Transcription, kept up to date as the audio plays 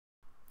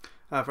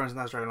Friends, and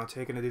that's Dragon Knight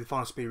here. Going to do the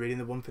final speed reading,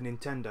 the one for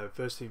Nintendo.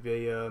 Firstly,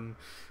 the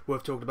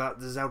worth talking about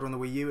the Zelda on the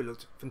Wii U. It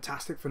looked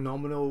fantastic,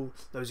 phenomenal.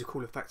 Those are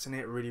cool effects in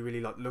it. Really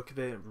like the look of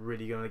it.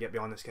 Really going to get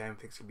behind this game. I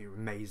think it's going to be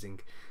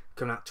amazing.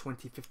 Coming out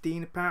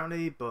 2015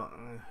 apparently, but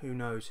who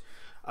knows.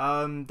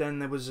 Then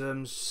there was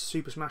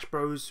Super Smash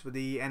Bros. With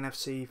the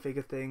NFC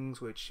figure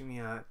things, which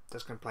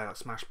that's going to play like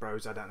Smash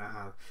Bros. I don't know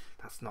how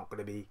that's not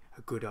going to be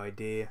a good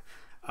idea.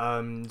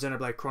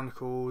 Xenoblade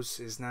Chronicles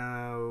is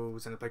now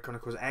Xenoblade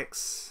Chronicles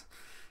X,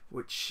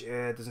 which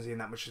doesn't seem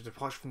that much of a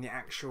departure from the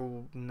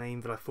actual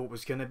name that I thought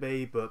was going to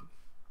be, but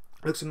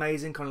looks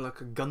amazing, kind of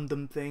like a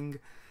Gundam thing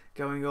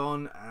going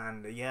on,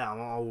 and yeah, I'm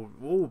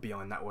all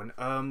behind that one.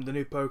 The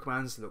new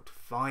Pokemon's looked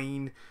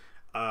fine.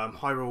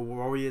 Hyrule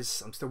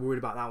Warriors, I'm still worried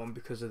about that one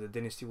because of the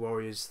Dynasty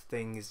Warriors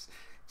thing is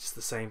just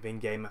the same thing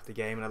game after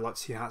game, and I'd like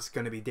to see how it's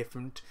going to be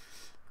different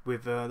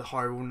with the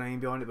Hyrule name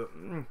behind it, but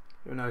who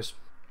knows.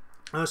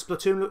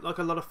 Splatoon looked like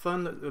a lot of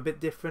fun, looked a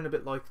bit different, a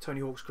bit like Tony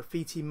Hawk's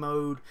Graffiti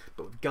mode,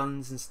 but with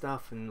guns and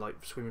stuff and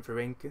like swimming through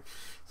ink,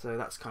 so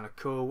that's kind of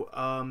cool.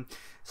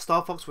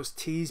 Star Fox was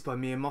teased by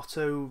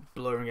Miyamoto,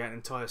 blurring out an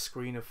entire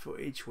screen of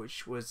footage,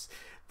 which was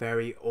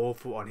very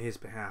awful on his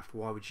behalf.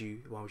 Why would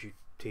you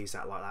tease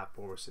that like that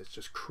for us? It's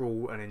just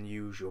cruel and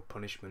unusual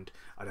punishment.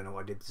 I don't know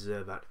why I did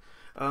deserve that.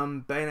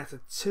 Bayonetta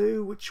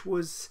 2, which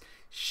was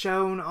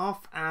shown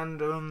off,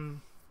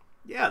 and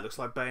yeah, it looks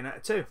like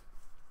Bayonetta 2.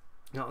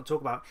 Not to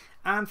talk about.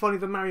 And finally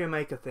the Mario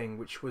Maker thing,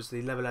 which was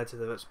the level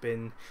editor that's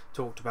been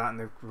talked about in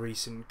the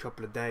recent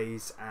couple of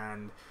days,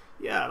 and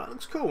yeah, that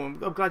looks cool. I'm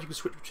glad you can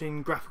switch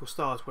between graphical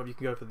styles, whether you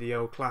can go for the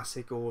old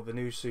classic or the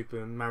new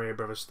Super Mario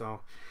Bros.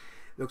 Style.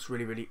 It looks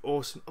really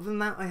awesome. Other than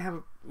that, I have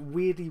a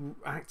weirdly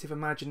active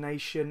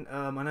imagination.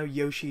 I know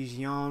Yoshi's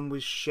Yarn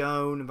was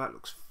shown, and that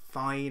looks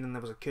fine, and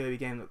there was a Kirby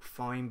game that looked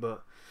fine,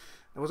 but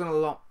there wasn't a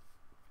lot.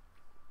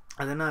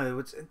 I don't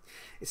know,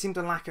 it seemed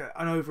to lack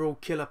an overall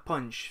killer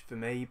punch for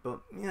me, but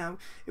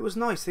it was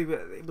nice.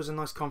 It was a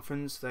nice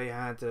conference. They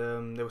had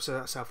they were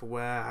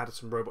self-aware, had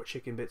some Robot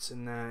Chicken bits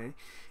in there.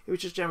 It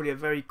was just generally a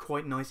very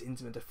quite nice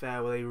intimate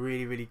affair where they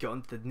really got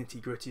into the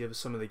nitty-gritty of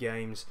some of the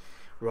games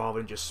rather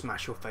than just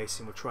smash your face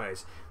in with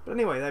trays. But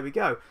anyway, there we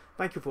go.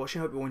 Thank you for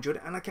watching, hope you all enjoyed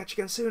it, and I'll catch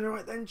you again soon.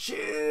 Alright then,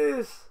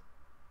 cheers!